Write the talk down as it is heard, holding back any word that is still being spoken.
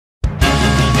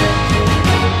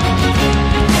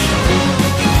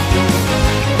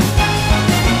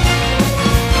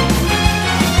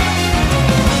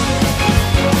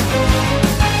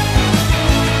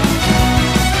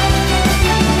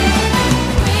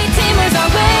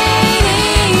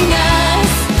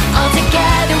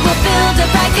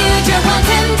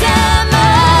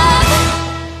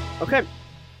Okay.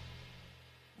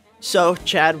 So,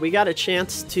 Chad, we got a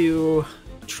chance to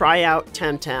try out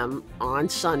Temtem on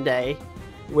Sunday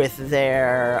with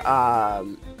their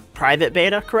private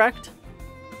beta, correct?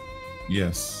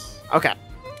 Yes. Okay.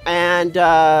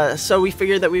 And so we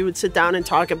figured that we would sit down and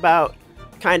talk about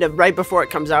kind of right before it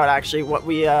comes out, actually, what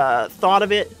we thought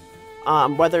of it,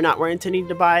 whether or not we're intending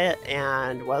to buy it,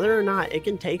 and whether or not it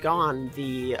can take on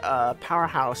the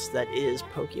powerhouse that is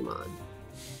Pokemon.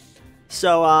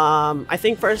 So I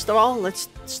think first of all, let's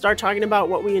start talking about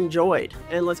what we enjoyed,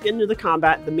 and let's get into the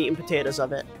combat, the meat and potatoes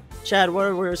of it. Chad,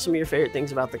 what were some of your favorite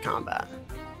things about the combat,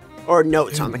 or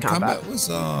notes on the combat?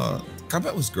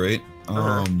 Combat was great.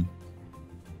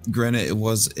 Granted, it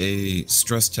was a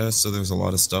stress test, so there's a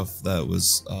lot of stuff that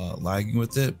was lagging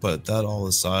with it. But that all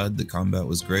aside, the combat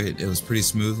was great. It was pretty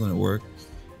smooth when it worked,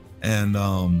 and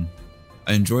I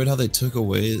enjoyed how they took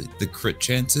away the crit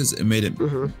chances and made it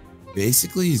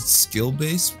basically skill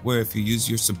based, where if you use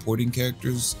your supporting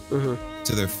characters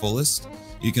to their fullest,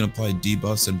 you can apply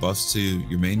debuffs and buffs to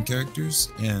your main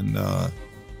characters and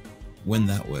win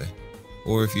that way.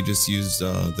 Or if you just used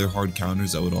their hard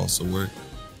counters, that would also work.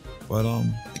 But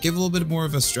it gave a little bit more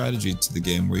of a strategy to the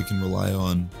game where you can rely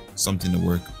on something to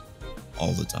work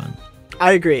all the time.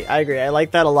 I agree. I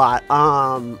like that a lot.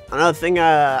 Another thing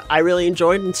I really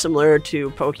enjoyed, and similar to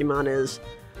Pokemon, is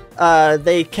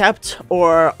they kept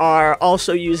or are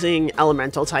also using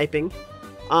elemental typing.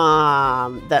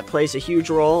 That plays a huge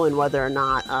role in whether or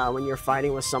not when you're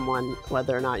fighting with someone,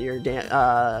 whether or not your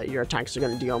attacks are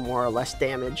going to deal more or less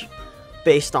damage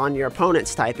based on your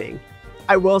opponent's typing.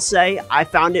 I will say I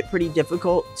found it pretty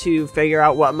difficult to figure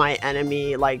out what my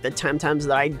enemy, like the Temtems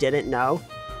that I didn't know,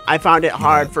 I found it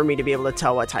hard for me to be able to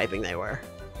tell what typing they were.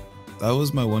 That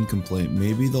was my one complaint.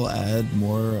 Maybe they'll add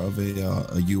more of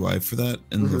a UI for that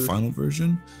in the final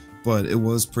version, but it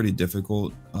was pretty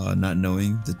difficult not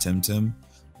knowing the Temtem,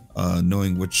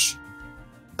 knowing which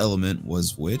element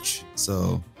was which.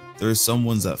 So there are some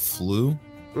ones that flew,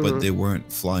 but they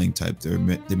weren't flying type. They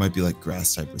might be like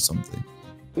grass type or something.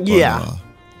 But,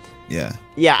 yeah.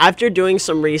 After doing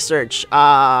some research,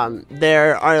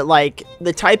 there are like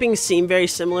the typings seem very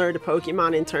similar to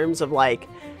Pokemon in terms of like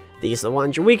these are the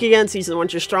ones you're weak against, these are the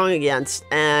ones you're strong against,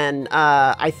 and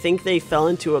I think they fell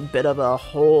into a bit of a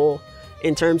hole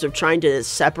in terms of trying to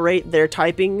separate their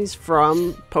typings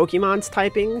from Pokemon's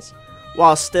typings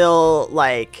while still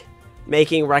like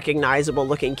making recognizable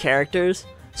looking characters.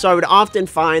 So I would often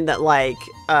find that like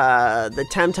the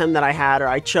Temtem that I had or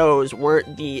I chose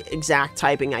weren't the exact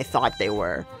typing I thought they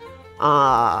were.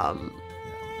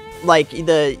 Like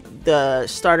the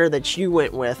starter that you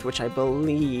went with, which I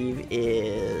believe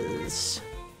is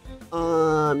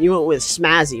you went with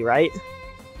Smazzy, right?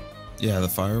 Yeah, the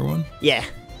fire one? Yeah.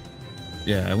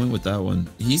 Yeah, I went with that one.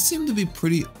 He seemed to be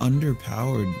pretty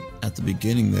underpowered at the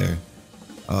beginning there.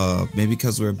 Maybe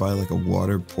because we were by like a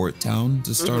water port town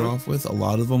to start off with. A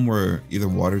lot of them were either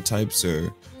water types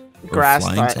or grass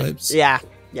flying types. Yeah.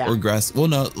 Or grass. Well,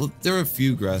 no, there were a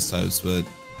few grass types, but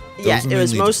yeah, it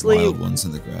was mostly wild ones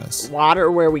in the grass. Water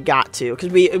where we got to,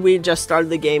 because we just started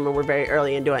the game and we're very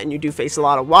early into it, and you do face a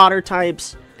lot of water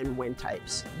types and wind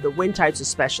types. The wind types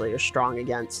especially are strong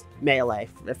against melee,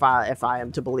 if I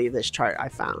am to believe this chart I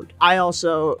found. I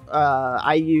also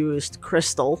I used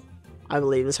Crystal, I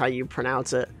believe is how you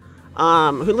pronounce it,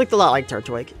 who looked a lot like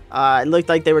Turtwig. It looked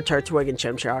like they were Turtwig and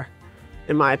Chimchar,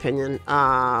 in my opinion,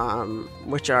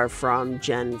 which are from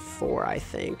Gen 4, I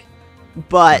think.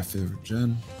 But my favorite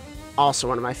gen. Also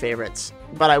one of my favorites.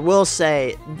 But I will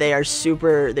say they were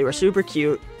super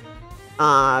cute.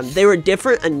 They were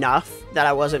different enough that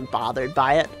I wasn't bothered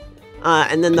by it.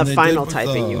 And then the final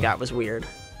typing you got was weird.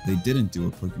 They didn't do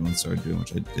what Pokemon started doing,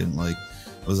 which I didn't like.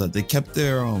 Was that they kept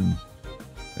their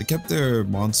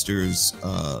monsters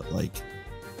like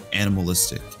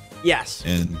animalistic. Yes.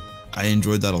 And I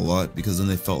enjoyed that a lot because then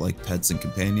they felt like pets and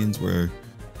companions, where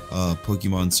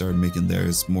Pokemon started making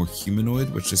theirs more humanoid,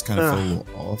 which just kind of felt a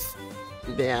little off.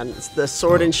 Man, it's the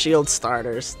Sword and Shield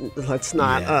starters. Let's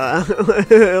not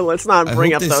let's not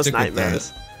bring up those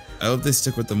nightmares. I hope they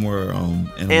stick with the more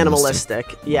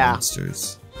animalistic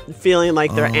monsters. Feeling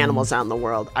like they're animals out in the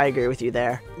world. I agree with you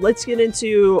there. Let's get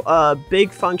into a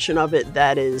big function of it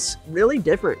that is really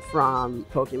different from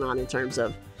Pokemon in terms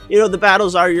of, you know, the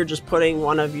battles are you're just putting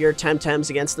one of your Temtems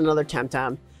against another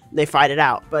Temtem. They fight it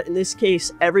out. But in this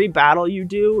case, every battle you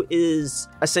do is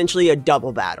essentially a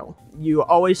double battle. You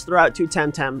always throw out two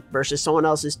Temtem versus someone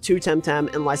else's two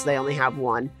Temtem unless they only have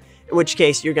one, in which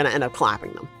case you're going to end up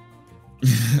clapping them.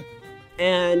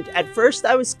 And at first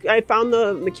I found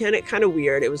the mechanic kind of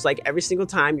weird. It was like every single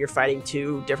time you're fighting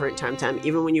two different Temtem,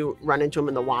 even when you run into them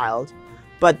in the wild,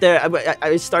 But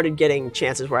I started getting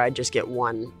chances where I just get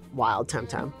one wild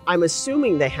Temtem. I'm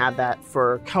assuming they had that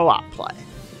for co-op play.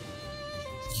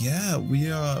 Yeah,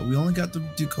 we only got to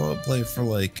do co-op play for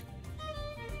like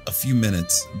a few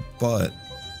minutes, but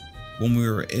when we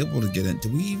were able to get in,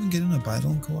 did we even get in a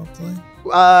battle in co-op play?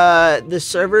 The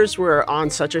servers were on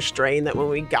such a strain that when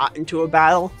we got into a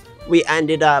battle, we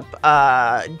ended up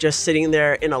just sitting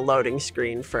there in a loading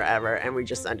screen forever, and we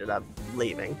just ended up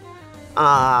leaving.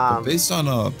 Based on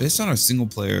our single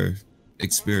player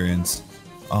experience,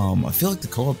 I feel like the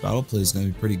co-op battle play is gonna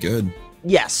be pretty good.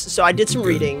 Yes, so I did some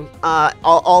reading.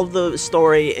 All the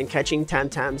story and catching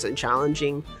Temtems and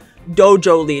challenging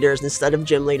dojo leaders instead of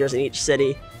gym leaders in each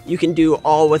city, you can do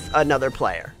all with another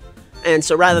player. And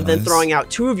so rather than throwing out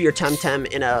 2 of your Temtem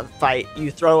in a fight, you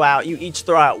each throw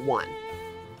out 1.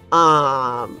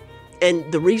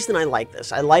 And the reason I like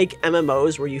this, I like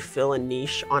MMOs where you fill a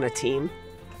niche on a team.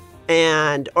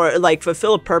 Or like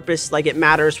fulfill a purpose, like it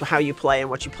matters how you play and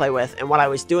what you play with. And what I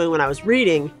was doing when I was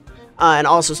reading, and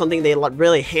also something they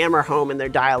really hammer home in their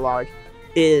dialogue,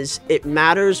 is it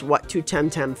matters what 2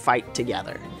 Temtem fight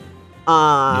together.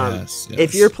 Yes.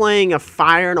 If you're playing a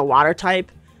fire and a water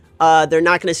type, they're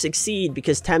not going to succeed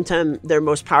because Temtem, their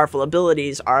most powerful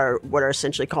abilities are what are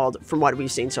essentially called, from what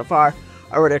we've seen so far,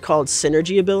 are what are called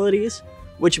synergy abilities,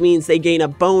 which means they gain a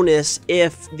bonus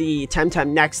if the Temtem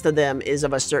next to them is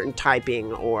of a certain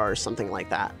typing or something like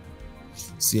that.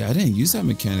 See, I didn't use that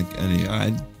mechanic any.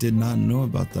 I did not know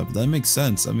about that, but that makes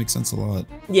sense. That makes sense a lot.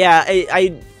 Yeah,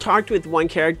 I talked with one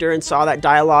character and saw that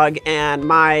dialogue, and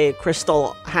my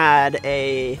crystal had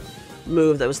a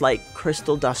move that was like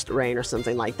Crystal Dust Rain or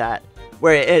something like that.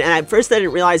 And at first I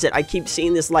didn't realize it. I keep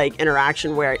seeing this like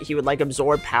interaction where he would like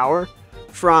absorb power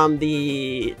from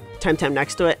the Temtem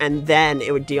next to it, and then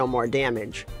it would deal more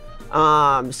damage.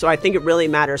 So I think it really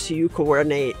matters who you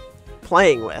coordinate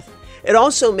playing with. It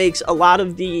also makes a lot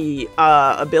of the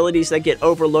abilities that get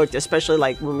overlooked, especially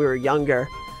like when we were younger.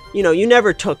 You know, you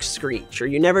never took Screech, or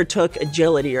you never took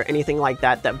Agility or anything like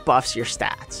that buffs your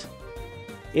stats.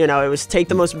 You know, it was take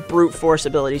the most brute force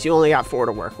abilities. You only got 4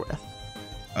 to work with.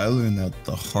 I learned that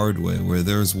the hard way, where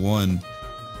there was one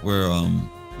where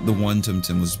the one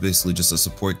Temtem was basically just a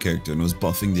support character and was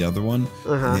buffing the other one,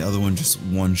 and the other one just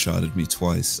one-shotted me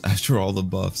twice after all the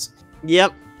buffs.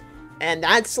 Yep. And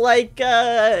that's like,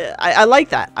 I like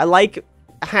that. I like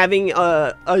having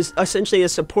essentially a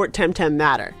support Temtem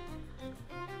matter.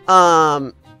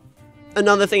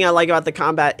 Another thing I like about the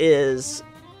combat is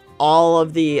all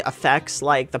of the effects,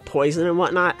 like the poison and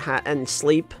whatnot, and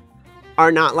sleep,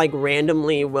 are not like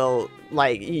randomly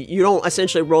like, you don't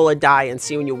essentially roll a die and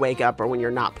see when you wake up or when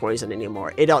you're not poisoned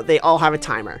anymore. They all have a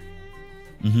timer.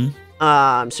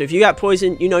 So if you got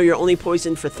poisoned, you know you're only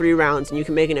poisoned for 3 rounds, and you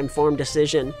can make an informed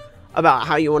decision about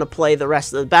how you want to play the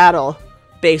rest of the battle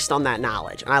based on that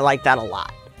knowledge. And I like that a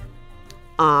lot.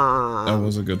 That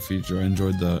was a good feature. I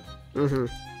enjoyed that.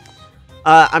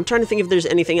 I'm trying to think if there's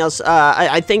anything else.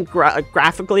 I think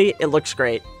graphically it looks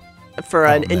great for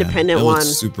an independent one. Looks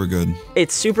super good.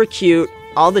 It's super cute.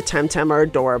 All the Temtem are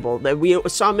adorable. We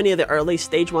saw many of the early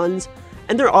stage ones,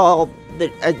 and they're all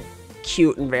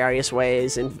cute in various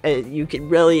ways, and you could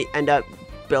really end up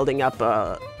building up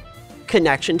a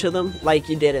connection to them like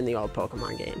you did in the old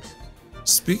Pokemon games.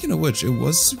 Speaking of which, it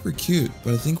was super cute,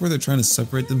 but I think where they're trying to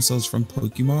separate themselves from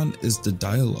Pokemon is the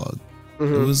dialogue. It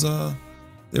was a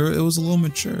little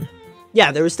mature.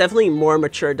 Yeah, there was definitely more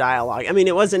mature dialogue. I mean,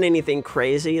 it wasn't anything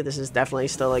crazy. This is definitely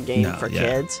still a game for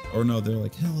kids. Or no, they're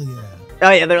like, hell yeah. Oh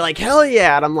yeah, they're like, hell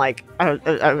yeah. And I'm like,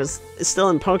 I was still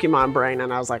in Pokemon brain,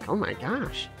 and I was like, oh my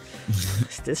gosh.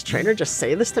 Did this trainer just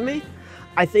say this to me?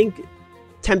 I think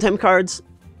Temtem cards,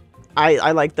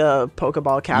 I like the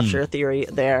Pokeball capture theory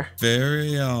there.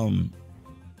 Very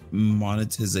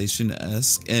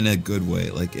monetization-esque in a good way,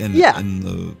 like in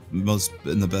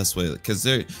the best way, because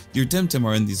your Temtem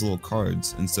are in these little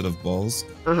cards instead of balls,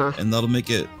 and that'll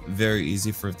make it very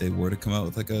easy for if they were to come out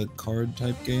with like a card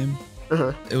type game,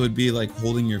 it would be like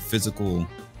holding your physical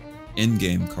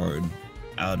in-game card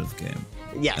out of game.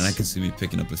 Yes. And I can see me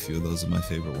picking up a few of those of my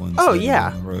favorite ones. Oh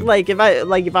yeah. Like if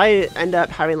I end up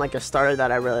having like a starter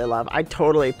that I really love, I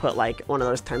totally put like one of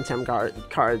those Temtem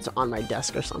cards on my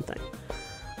desk or something.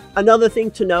 Another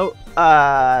thing to note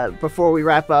before we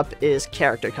wrap up is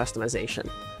character customization.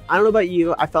 I don't know about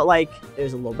you, I felt like it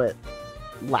was a little bit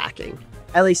lacking,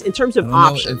 at least in terms of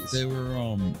options.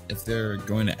 If they're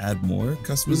going to add more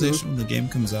customization when the game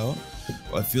comes out,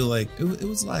 I feel like it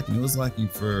was lacking. It was lacking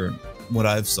for what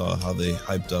I've saw, how they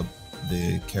hyped up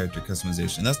the character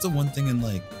customization. That's the one thing in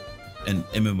like an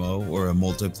MMO or a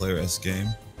multiplayer-esque game,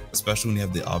 especially when you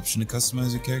have the option to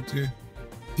customize your character.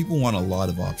 people want a lot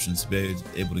of options to be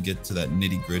able to get to that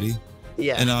nitty gritty.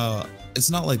 Yeah. And it's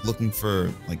not like looking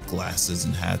for like glasses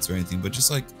and hats or anything, but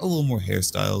just like a little more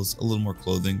hairstyles, a little more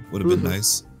clothing would have been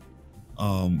nice.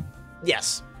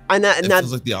 Yes. And that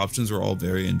feels like the options were all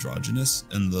very androgynous,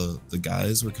 and the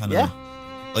guys were kind of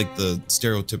like the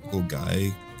stereotypical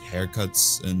guy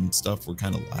haircuts and stuff were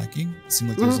kind of lacking. It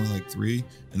seemed like there was only like 3,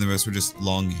 and the rest were just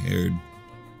long-haired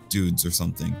dudes or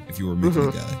something if you were making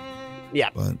a guy. Yeah.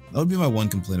 But that would be my one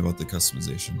complaint about the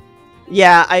customization.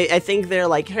 Yeah, I think their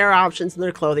like hair options and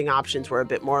their clothing options were a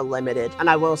bit more limited. And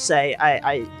I will say,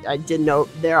 I did note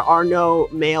there are no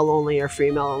male only or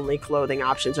female only clothing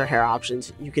options or hair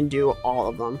options. You can do all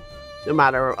of them, no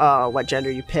matter what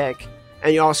gender you pick.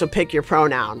 And you also pick your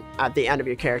pronoun at the end of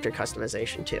your character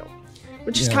customization too,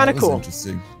 which is kind of cool.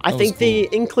 I think the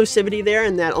inclusivity there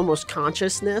and that almost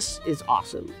consciousness is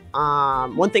awesome.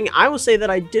 One thing I will say that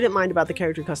I didn't mind about the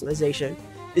character customization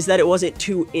is that it wasn't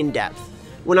too in-depth.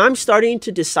 When I'm starting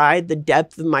to decide the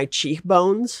depth of my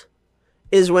cheekbones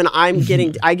is when I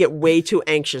get way too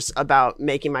anxious about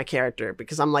making my character,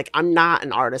 because I'm like, I'm not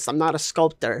an artist. I'm not a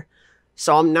sculptor.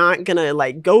 So I'm not going to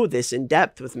like go this in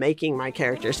depth with making my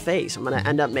character's face. I'm going to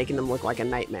end up making them look like a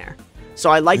nightmare. So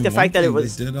I like the fact that it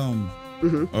was... They did,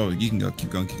 Oh, you can go.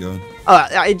 Keep going.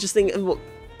 I just think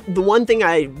the one thing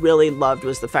I really loved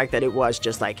was the fact that it was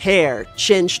just like hair,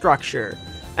 chin structure,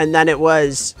 and then it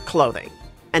was clothing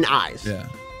and eyes. Yeah.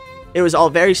 It was all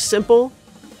very simple.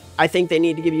 I think they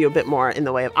need to give you a bit more in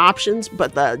the way of options,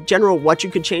 but the general what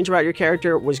you could change about your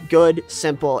character was good,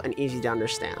 simple, and easy to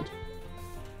understand.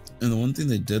 And the one thing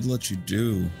they did let you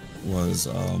do was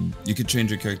you could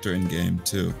change your character in game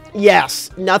too.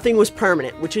 Yes, nothing was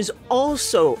permanent, which is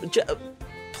also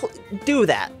do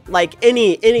that. Like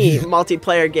any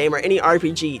multiplayer game or any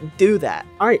RPG, do that.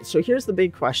 All right, so here's the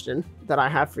big question that I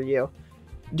have for you.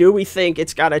 Do we think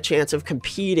it's got a chance of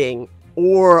competing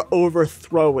or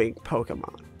overthrowing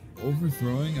Pokemon?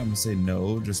 Overthrowing, I'm gonna say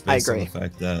no, just based on the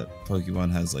fact that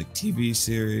Pokemon has like TV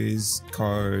series,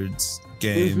 cards,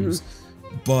 games,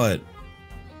 but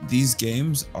these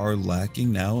games are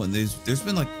lacking now, and there's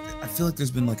been like, I feel like there's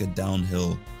been like a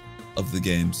downhill of the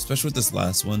games, especially with this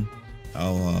last one.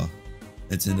 How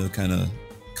Nintendo kind of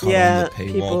caught on the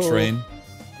paywall train.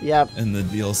 Yep. And the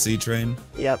DLC train.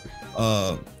 Yep.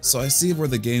 So I see where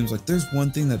the games, like, there's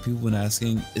one thing that people have been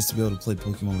asking is to be able to play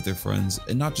Pokemon with their friends,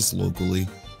 and not just locally,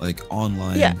 like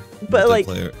online. Yeah, but like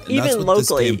even that's what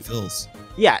locally, this game fills.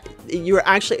 Yeah, you're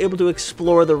actually able to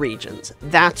explore the regions.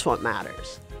 That's what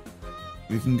matters.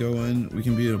 We can go in, we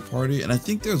can be in a party, and I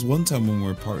think there was one time when we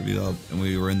were partied up and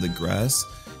we were in the grass,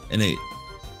 and it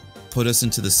put us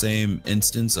into the same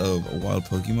instance of a wild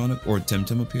Pokemon or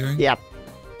Temtem appearing. Yep.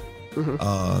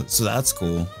 So that's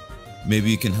cool.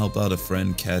 Maybe you can help out a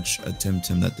friend catch a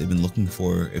Temtem that they've been looking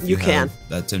for if you have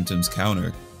that Temtem's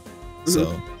counter.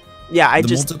 So yeah, the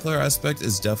multiplayer aspect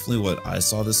is definitely what I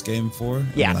saw this game for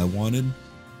and what I wanted.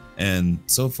 And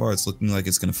so far it's looking like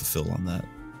it's going to fulfill on that.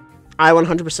 I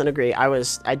 100% agree.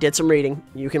 I did some reading.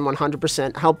 You can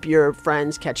 100% help your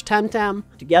friends catch Temtem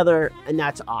together, and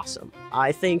that's awesome.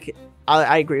 I think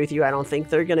I agree with you. I don't think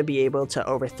they're going to be able to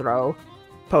overthrow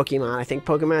Pokemon. I think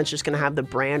Pokemon's just going to have the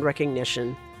brand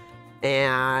recognition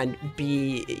and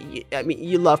be, I mean,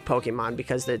 you love Pokemon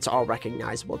because it's all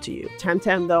recognizable to you.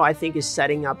 Temtem, though, I think is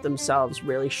setting up themselves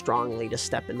really strongly to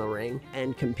step in the ring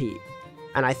and compete.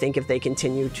 And I think if they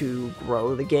continue to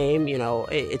grow the game, you know,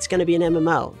 it's going to be an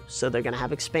MMO. So they're going to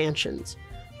have expansions.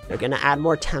 They're going to add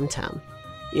more Temtem.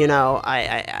 You know,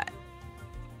 I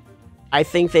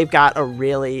think they've got a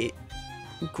really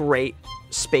great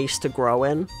space to grow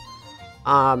in.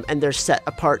 And they're set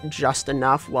apart just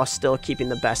enough while still keeping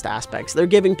the best aspects. They're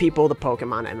giving people the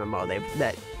Pokemon MMO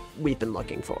that we've been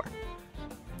looking for.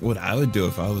 What I would do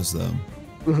if I was them,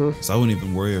 so I wouldn't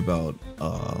even worry about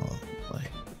like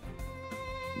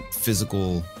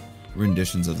physical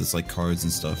renditions of this, like cards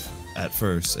and stuff at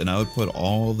first, and I would put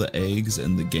all the eggs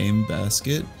in the game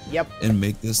basket. Yep. And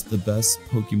make this the best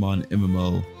Pokemon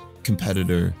MMO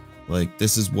competitor. Like,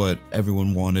 this is what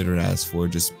everyone wanted or asked for.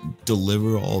 Just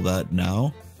deliver all that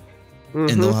now, and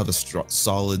they'll have a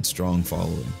solid, strong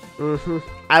following.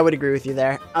 I would agree with you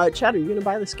there. Chad, are you gonna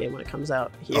buy this game when it comes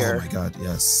out here? Oh my god,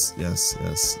 yes.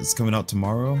 It's coming out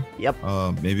tomorrow. Yep.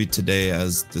 Maybe today,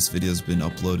 as this video's been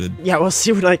uploaded. Yeah, we'll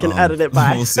see what I can edit it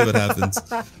by. We'll see what happens.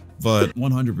 But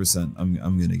 100%, I'm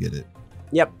gonna get it.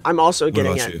 Yep, I'm also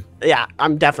getting it. You? Yeah,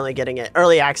 I'm definitely getting it.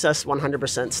 Early access,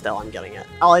 100% still, I'm getting it.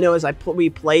 All I know is we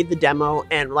played the demo,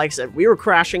 and like I said, we were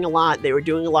crashing a lot. They were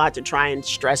doing a lot to try and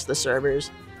stress the servers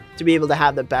to be able to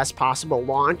have the best possible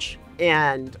launch.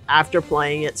 And after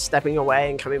playing it, stepping away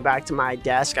and coming back to my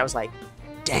desk, I was like,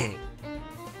 dang,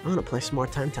 I want to play some more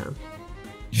Temtem.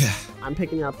 Yeah. I'm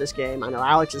picking up this game. I know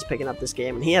Alex is picking up this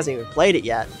game, and he hasn't even played it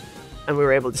yet. And we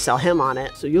were able to sell him on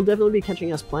it. So you'll definitely be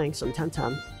catching us playing some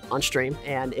Temtem on stream.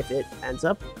 And if it ends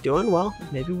up doing well,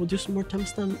 maybe we'll do some more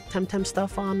Temtem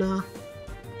stuff on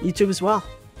YouTube as well.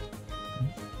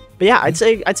 But yeah, I'd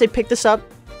say pick this up.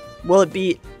 Will it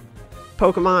beat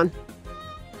Pokemon?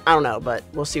 I don't know, but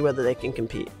we'll see whether they can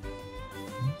compete.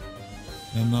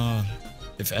 And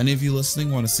if any of you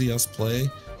listening want to see us play,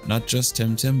 not just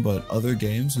Temtem, but other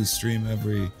games, we stream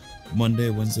every Monday,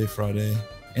 Wednesday, Friday,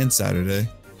 and Saturday.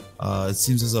 It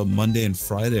seems as though Monday and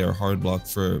Friday are hard block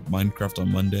for Minecraft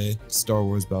on Monday, Star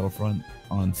Wars Battlefront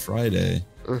on Friday.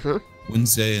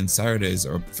 Wednesday and Saturdays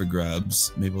are up for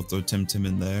grabs. Maybe we'll throw Temtem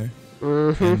in there.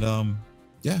 And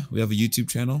yeah, we have a YouTube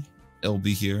channel. It'll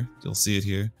be here. You'll see it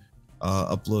here.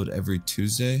 Upload every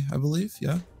Tuesday, I believe.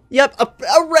 Yeah. Yep,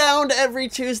 around every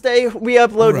Tuesday, we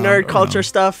upload nerd culture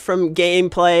stuff, from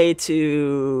gameplay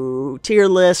to tier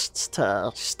lists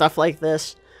to stuff like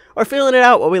this. Or feeling it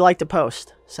out what we like to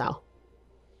post. So,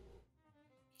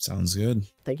 sounds good.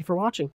 Thank you for watching.